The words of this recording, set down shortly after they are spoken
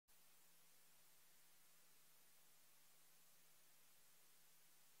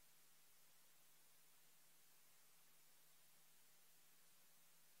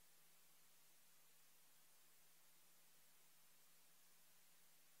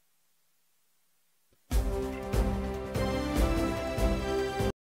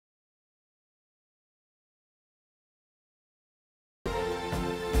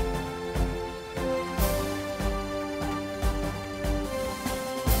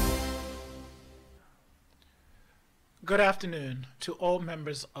Good afternoon to all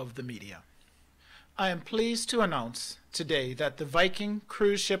members of the media. I am pleased to announce today that the Viking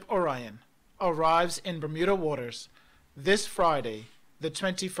cruise ship Orion arrives in Bermuda waters this Friday, the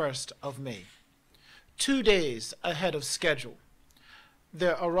 21st of May, 2 days ahead of schedule.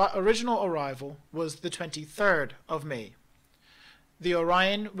 Their original arrival was the 23rd of May. The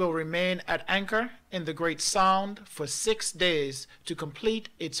Orion will remain at anchor in the Great Sound for 6 days to complete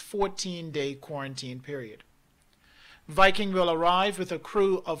its 14-day quarantine period. Viking will arrive with a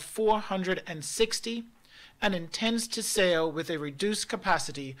crew of 460 and intends to sail with a reduced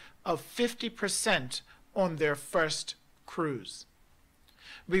capacity of 50% on their first cruise.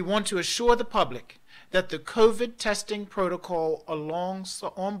 We want to assure the public that the COVID testing protocol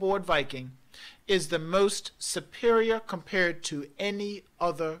on board Viking is the most superior compared to any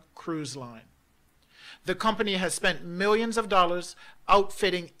other cruise line. The company has spent millions of dollars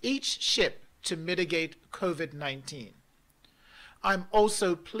outfitting each ship to mitigate COVID-19. I'm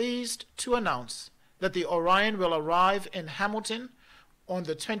also pleased to announce that the Orion will arrive in Hamilton on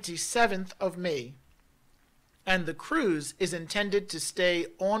the 27th of May, and the crew is intended to stay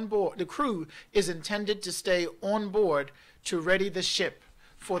on board to ready the ship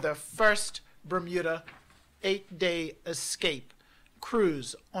for their first Bermuda 8-day escape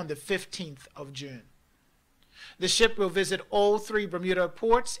cruise on the 15th of June. The ship will visit all 3 Bermuda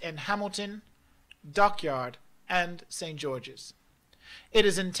ports in Hamilton, Dockyard, and St. George's. It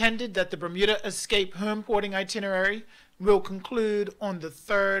is intended that the Bermuda escape homeporting itinerary will conclude on the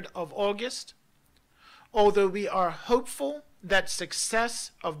 3rd of August. Although we are hopeful that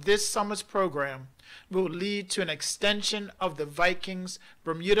success of this summer's program will lead to an extension of the Viking's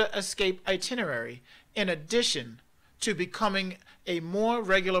Bermuda escape itinerary, in addition to becoming a more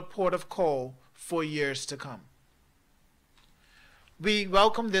regular port of call for years to come. We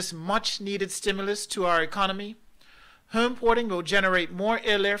welcome this much-needed stimulus to our economy. Homeporting will generate more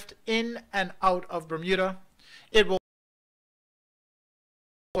airlift in and out of Bermuda. It will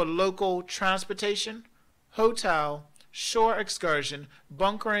for local transportation, hotel, shore excursion,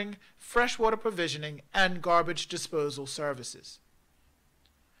 bunkering, freshwater provisioning, and garbage disposal services.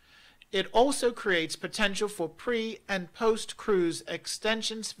 It also creates potential for pre- and post-cruise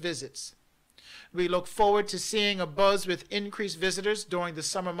extensions visits. We look forward to seeing a buzz with increased visitors during the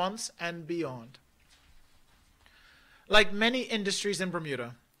summer months and beyond. Like many industries in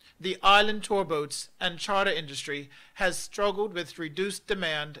Bermuda, the island tour boats and charter industry has struggled with reduced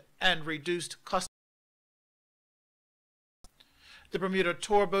demand and reduced customers. The Bermuda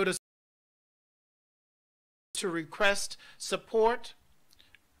Tour Boat Association to request support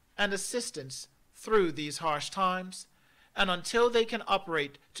and assistance through these harsh times and until they can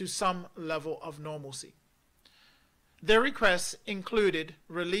operate to some level of normalcy. Their requests included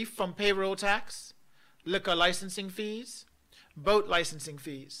relief from payroll tax, liquor licensing fees, boat licensing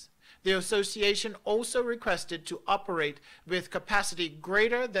fees. The association also requested to operate with capacity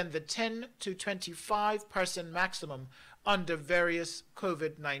greater than the 10 to 25 person maximum under various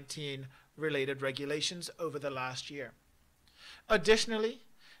COVID-19 related regulations over the last year. Additionally,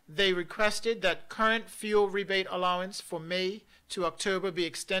 they requested that current fuel rebate allowance for May to October be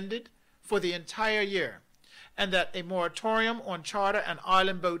extended for the entire year, and that a moratorium on charter and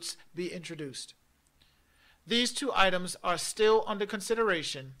island boats be introduced. These 2 items are still under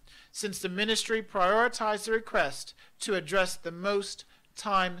consideration since the ministry prioritized the request to address the most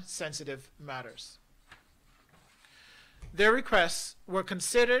time-sensitive matters. Their requests were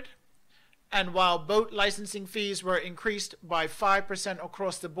considered, and while boat licensing fees were increased by 5%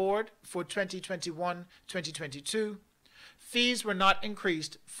 across the board for 2021-2022, fees were not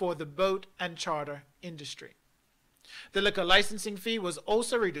increased for the boat and charter industry. The liquor licensing fee was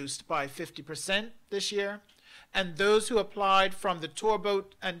also reduced by 50% this year, and those who applied from the tour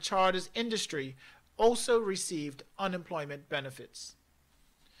boat and charters industry also received unemployment benefits.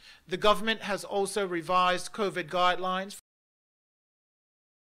 The government has also revised COVID guidelines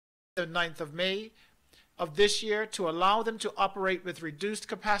the 9th of May of this year to allow them to operate with reduced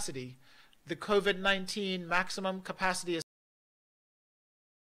capacity, the COVID-19 maximum capacity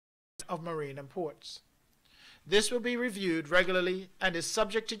of marine and ports. This will be reviewed regularly and is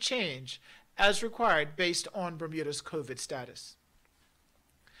subject to change as required based on Bermuda's COVID status.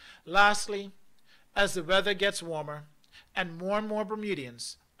 Lastly, as the weather gets warmer and more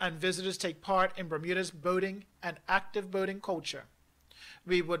Bermudians and visitors take part in Bermuda's boating and active boating culture,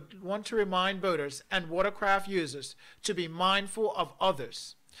 we would want to remind boaters and watercraft users to be mindful of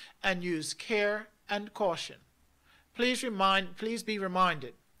others and use care and caution. Please be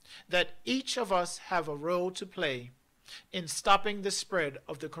reminded that each of us have a role to play in stopping the spread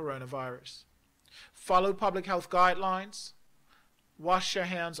of the coronavirus. Follow public health guidelines, wash your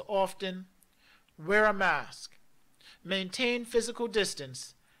hands often, wear a mask, maintain physical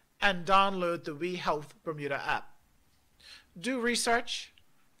distance, and download the We Health Bermuda app. Do research,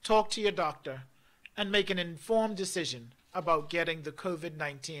 talk to your doctor, and make an informed decision about getting the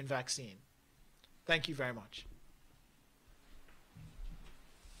COVID-19 vaccine. Thank you very much.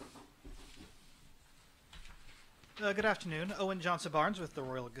 Good afternoon. Owen Johnson Barnes with the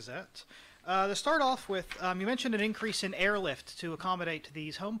Royal Gazette. To start off with, you mentioned an increase in airlift to accommodate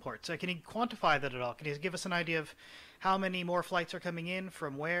these home ports. Can you quantify that at all? Can you give us an idea of how many more flights are coming in,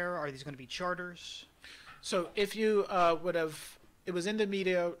 from where? Are these going to be charters? So if you it was in the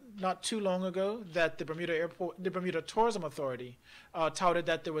media not too long ago that the Bermuda Tourism Authority touted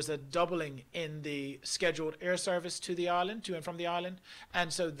that there was a doubling in the scheduled air service to the island, to and from the island,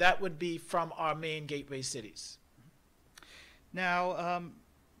 and so that would be from our main gateway cities. Now,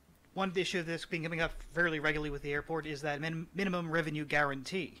 one issue that's been coming up fairly regularly with the airport is that minimum revenue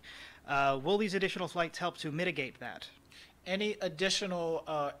guarantee. Will these additional flights help to mitigate that? Any additional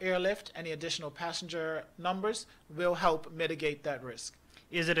airlift, any additional passenger numbers will help mitigate that risk.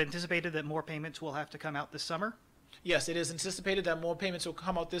 Is it anticipated that more payments will have to come out this summer? Yes, it is anticipated that more payments will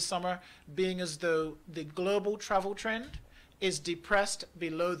come out this summer, being as though the global travel trend is depressed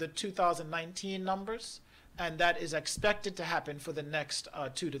below the 2019 numbers, and that is expected to happen for the next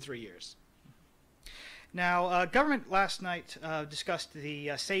 2 to 3 years. Now, government last night discussed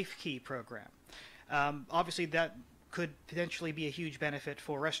the Safe Key program. Obviously, that could potentially be a huge benefit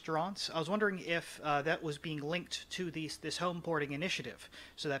for restaurants. I was wondering if that was being linked to this home porting initiative,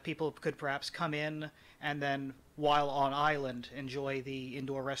 so that people could perhaps come in and then, while on island, enjoy the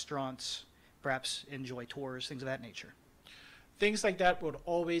indoor restaurants, perhaps enjoy tours, things of that nature. Things like that would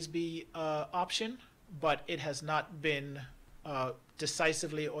always be an option, but it has not been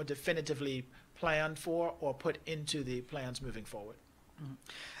decisively or definitively planned for or put into the plans moving forward.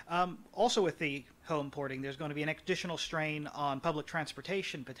 Mm-hmm. Also with the home porting, there's going to be an additional strain on public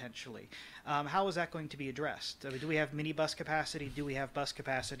transportation potentially. How is that going to be addressed? Do we have minibus capacity? Do we have bus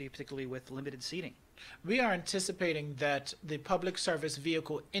capacity, particularly with limited seating? We are anticipating that the public service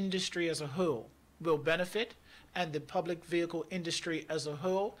vehicle industry as a whole will benefit, and the public vehicle industry as a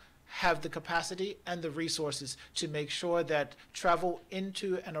whole have the capacity and the resources to make sure that travel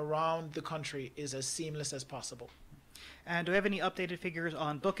into and around the country is as seamless as possible. And do we have any updated figures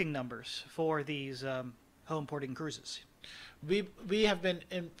on booking numbers for these home porting cruises? We have been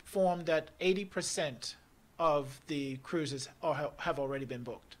informed that 80% of the cruises have already been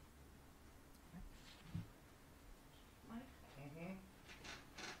booked.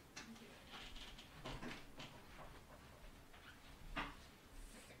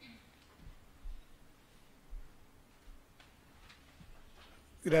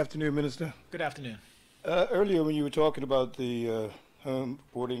 Good afternoon, Minister. Good afternoon. Earlier when you were talking about the home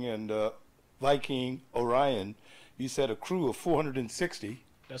porting and Viking Orion, you said a crew of 460.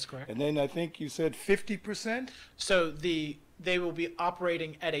 That's correct. And then I think you said 50%? So they will be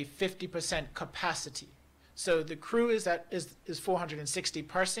operating at a 50% capacity. So the crew is 460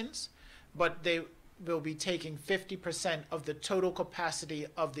 persons, but they will be taking 50% of the total capacity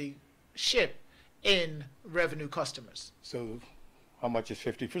of the ship in revenue customers. So how much is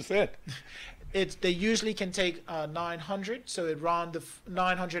 50%? They usually can take 900, so around the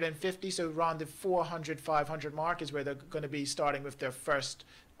 950, so around the 400, 500 mark is where they're going to be starting with their first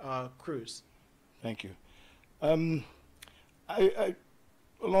cruise. Thank you. I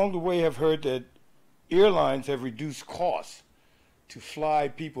along the way have heard that airlines have reduced costs to fly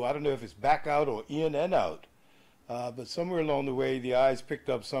people. I don't know if it's back out or in and out, but somewhere along the way the eyes picked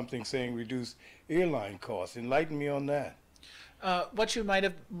up something saying reduce airline costs. Enlighten me on that. What you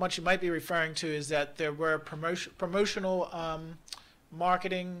might be referring to is that there were promotional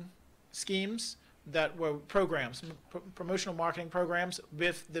marketing schemes that were programs, promotional marketing programs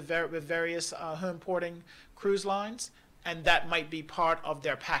with various home porting cruise lines, and that might be part of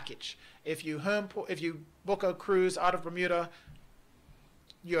their package. If you book a cruise out of Bermuda,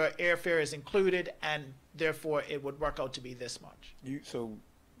 your airfare is included, and therefore it would work out to be this much. So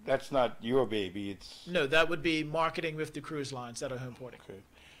that's not your baby. It's no, that would be marketing with the cruise lines that are home porting. Okay.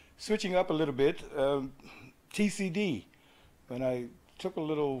 Switching up a little bit, TCD. When I took a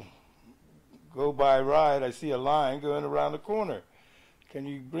little go-by ride, I see a line going around the corner. Can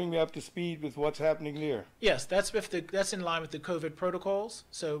you bring me up to speed with what's happening there? Yes, that's in line with the COVID protocols.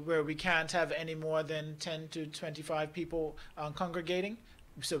 So where we can't have any more than 10 to 25 people congregating,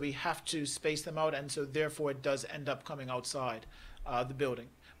 so we have to space them out, and so therefore it does end up coming outside the building.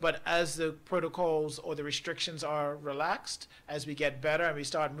 But as the protocols or the restrictions are relaxed, as we get better and we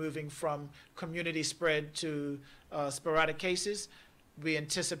start moving from community spread to sporadic cases, we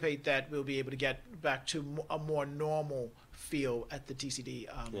anticipate that we'll be able to get back to a more normal feel at the TCD.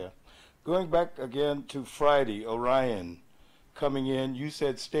 Yeah. Going back again to Friday, Orion coming in, you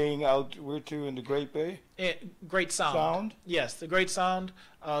said staying out where to in the Great Bay? Great Sound. Sound? Yes, the Great Sound.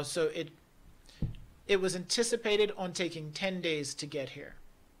 So it was anticipated on taking 10 days to get here.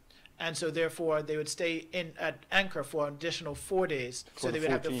 And so therefore they would stay in at Anchor for an additional 4 days. So they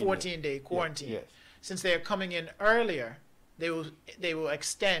would have the 14-day quarantine. Yes. Since they are coming in earlier, they will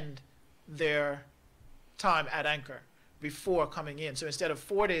extend their time at Anchor before coming in. So instead of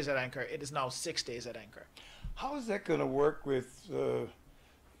 4 days at Anchor, it is now 6 days at Anchor. How is that going to work with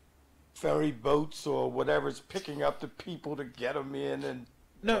ferry boats or whatever's picking up the people to get them in? And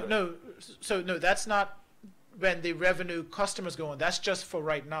No. So no, that's not when the revenue customers go on. That's just for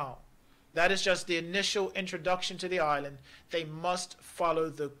right now. That is just the initial introduction to the island. They must follow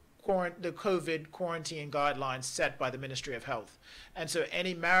the COVID quarantine guidelines set by the Ministry of Health. And so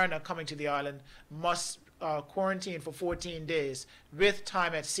any mariner coming to the island must quarantine for 14 days with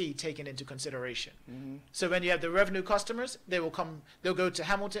time at sea taken into consideration. Mm-hmm. So when you have the revenue customers, they'll go to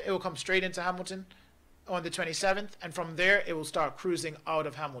Hamilton. It will come straight into Hamilton on the 27th, and from there it will start cruising out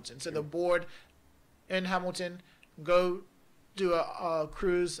of Hamilton. So the board in Hamilton go do a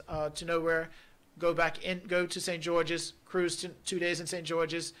cruise to nowhere, go back in, go to St. George's, cruise to 2 days in St.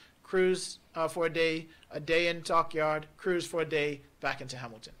 George's, cruise for a day in Dockyard, cruise for a day back into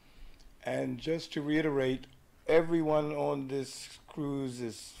Hamilton. And just to reiterate, everyone on this cruise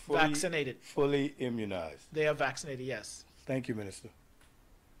is Vaccinated. fully immunized. They are vaccinated, yes. Thank you, Minister.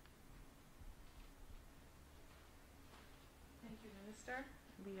 Thank you, Minister.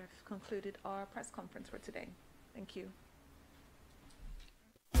 We have concluded our press conference for today. Thank you.